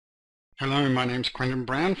Hello, my name's Quentin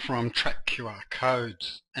Brown from Track QR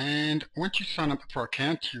Codes, and once you sign up for an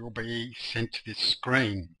account you will be sent to this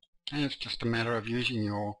screen, and it's just a matter of using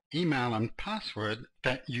your email and password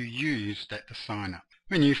that you used at the sign up.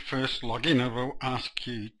 When you first log in, it will ask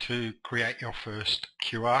you to create your first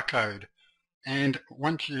QR code, and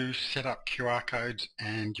once you set up QR codes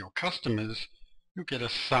and your customers, you'll get a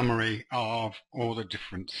summary of all the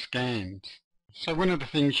different scans. So one of the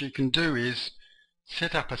things you can do is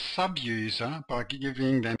set up a sub-user by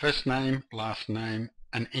giving them first name, last name,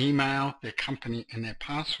 an email, their company and their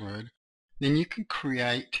password. Then you can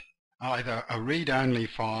create either a read-only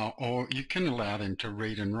file or you can allow them to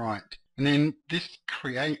read and write. And then this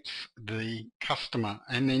creates the customer,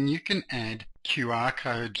 and then you can add QR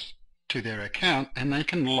codes to their account and they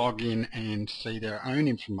can log in and see their own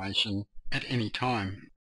information at any time.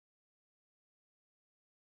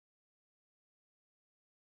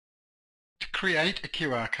 Create a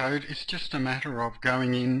QR code, it's just a matter of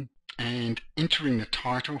going in and entering the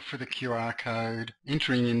title for the QR code,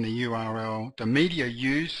 entering in the URL, the media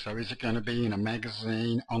used, so is it going to be in a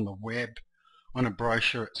magazine, on the web, on a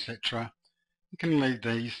brochure, etc. You can leave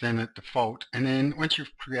these then at default, and then once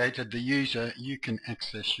you've created the user you can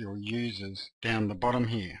access your users down the bottom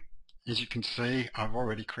here. As you can see, I've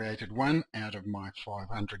already created one out of my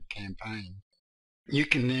 500 campaign. You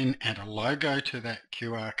can then add a logo to that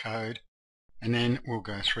QR code, and then we'll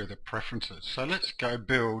go through the preferences. So let's go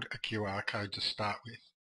build a QR code to start with.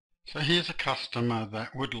 So here's a customer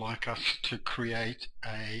that would like us to create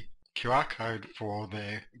a QR code for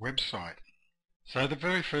their website. So the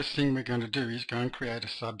very first thing we're going to do is go and create a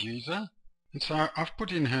sub-user. And so I've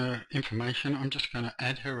put in her information. I'm just going to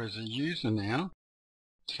add her as a user now.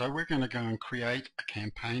 So we're going to go and create a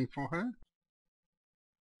campaign for her.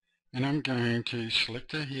 And I'm going to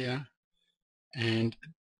select her here and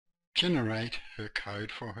generate her code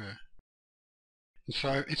for her. And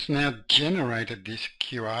so it's now generated this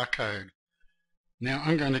QR code. Now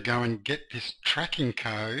I'm going to go and get this tracking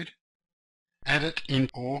code, add it in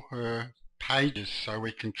all her pages so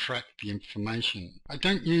we can track the information. I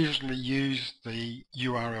don't usually use the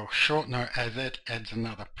URL shortener as it adds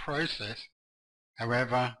another process.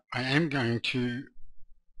 However, I am going to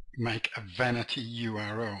make a vanity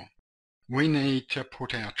URL. We need to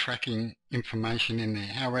put our tracking information in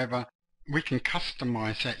there. However, we can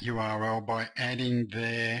customize that URL by adding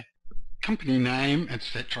their company name,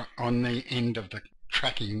 etc. on the end of the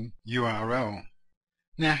tracking URL.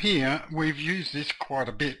 Now here, we've used this quite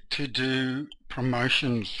a bit to do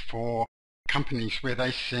promotions for companies where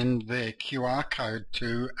they send their QR code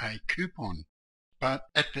to a coupon. But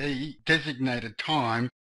at the designated time,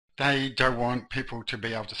 they don't want people to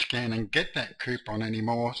be able to scan and get that coupon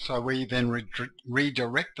anymore, so we then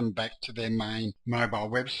redirect them back to their main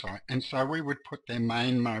mobile website. And so we would put their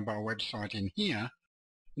main mobile website in here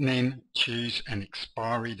and then choose an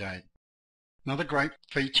expiry date. Another great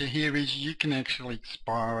feature here is you can actually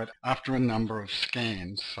expire it after a number of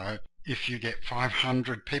scans. So if you get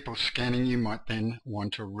 500 people scanning, you might then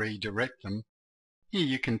want to redirect them. Here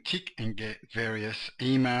you can tick and get various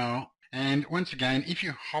email. And once again, if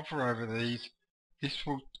you hover over these, this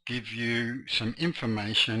will give you some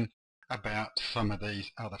information about some of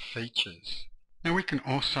these other features. Now we can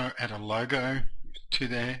also add a logo to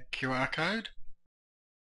their QR code.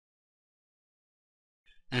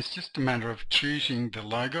 And it's just a matter of choosing the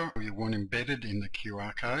logo you want embedded in the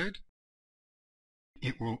QR code.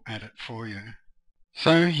 It will add it for you.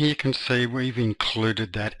 So here you can see we've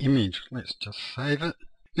included that image. Let's just save it.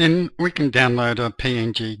 Then we can download a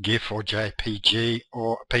PNG, GIF or JPG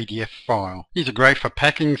or a PDF file. These are great for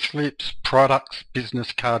packing slips, products,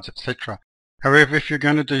 business cards, etc. However, if you're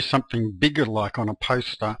going to do something bigger like on a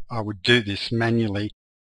poster, I would do this manually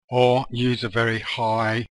or use a very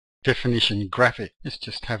high definition graphic. Let's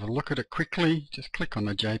just have a look at it quickly. Just click on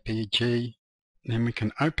the JPG. Then we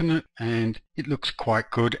can open it and it looks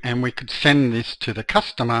quite good, and we could send this to the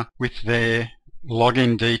customer with their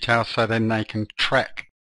login details so then they can track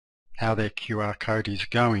how their QR code is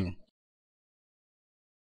going.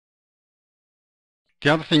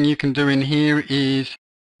 The other thing you can do in here is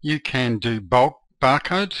you can do bulk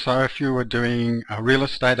barcodes. So if you were doing a real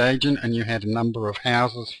estate agent and you had a number of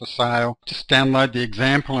houses for sale, just download the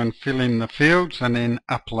example and fill in the fields and then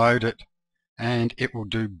upload it, and it will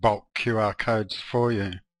do bulk QR codes for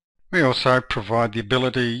you. We also provide the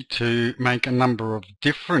ability to make a number of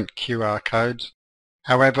different QR codes.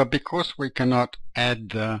 However, because we cannot add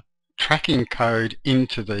the tracking code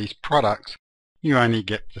into these products, you only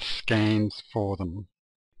get the scans for them.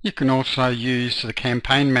 You can also use the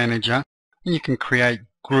campaign manager and you can create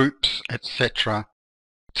groups, etc.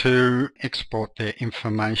 to export their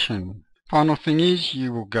information. Final thing is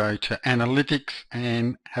you will go to Analytics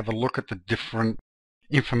and have a look at the different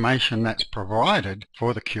information that's provided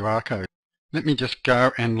for the QR code. Let me just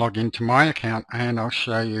go and log into my account and I'll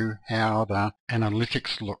show you how the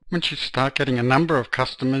analytics look. Once you start getting a number of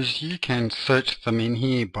customers, you can search them in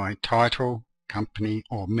here by title, company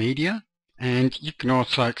or media, and you can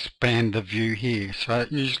also expand the view here. So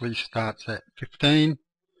it usually starts at 15.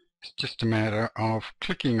 It's just a matter of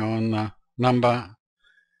clicking on the number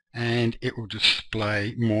and it will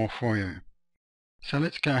display more for you. So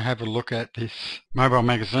let's go have a look at this mobile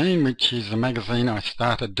magazine, which is a magazine I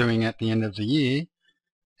started doing at the end of the year,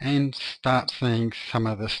 and start seeing some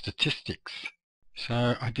of the statistics.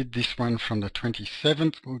 So I did this one from the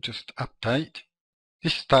 27th. We'll just update.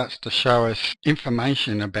 This starts to show us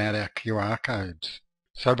information about our QR codes.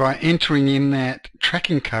 So by entering in that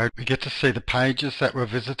tracking code, we get to see the pages that were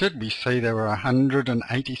visited. We see there were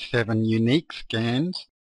 187 unique scans.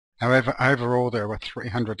 However, overall there were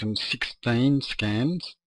 316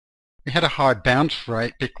 scans. We had a high bounce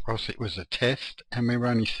rate because it was a test and we were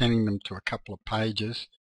only sending them to a couple of pages,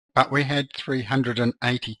 but we had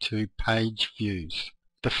 382 page views.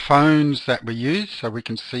 The phones that we used, so we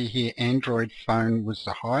can see here Android phone was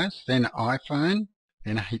the highest, then iPhone,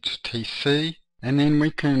 then HTC, and then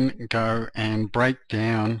we can go and break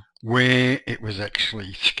down where it was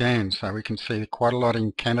actually scanned. So we can see quite a lot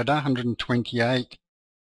in Canada, 128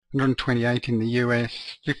 in the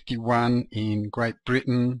US, 51 in Great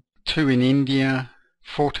Britain, 2 in India,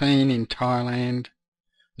 14 in Thailand.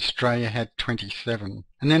 Australia had 27.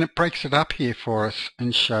 And then it breaks it up here for us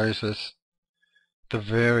and shows us the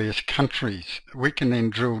various countries. We can then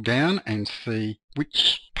drill down and see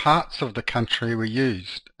which parts of the country were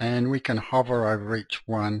used, and we can hover over each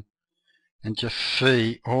one and just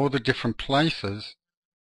see all the different places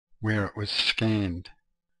where it was scanned.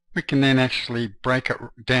 We can then actually break it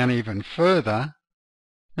down even further.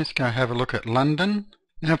 Let's go have a look at London.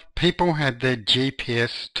 Now, if people had their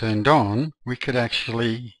GPS turned on, we could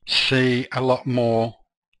actually see a lot more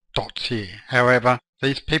dots here. However,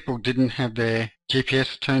 these people didn't have their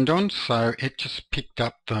GPS turned on, so it just picked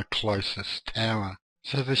up the closest tower.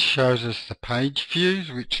 So this shows us the page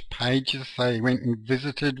views, which pages they went and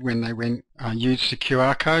visited when they went used the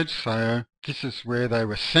QR code. So this is where they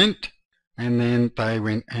were sent. And then they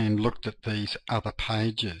went and looked at these other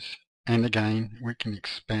pages. And again, we can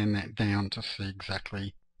expand that down to see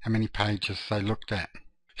exactly how many pages they looked at.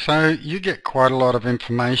 So you get quite a lot of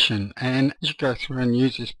information, and as you go through and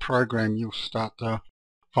use this program, you'll start to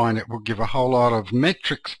find it will give a whole lot of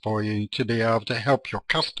metrics for you to be able to help your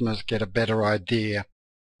customers get a better idea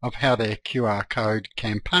of how their QR code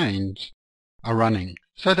campaigns are running.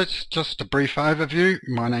 So that's just a brief overview.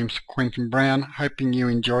 My name's Quentin Brown, hoping you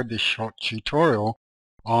enjoyed this short tutorial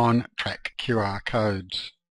on Track QR Codes.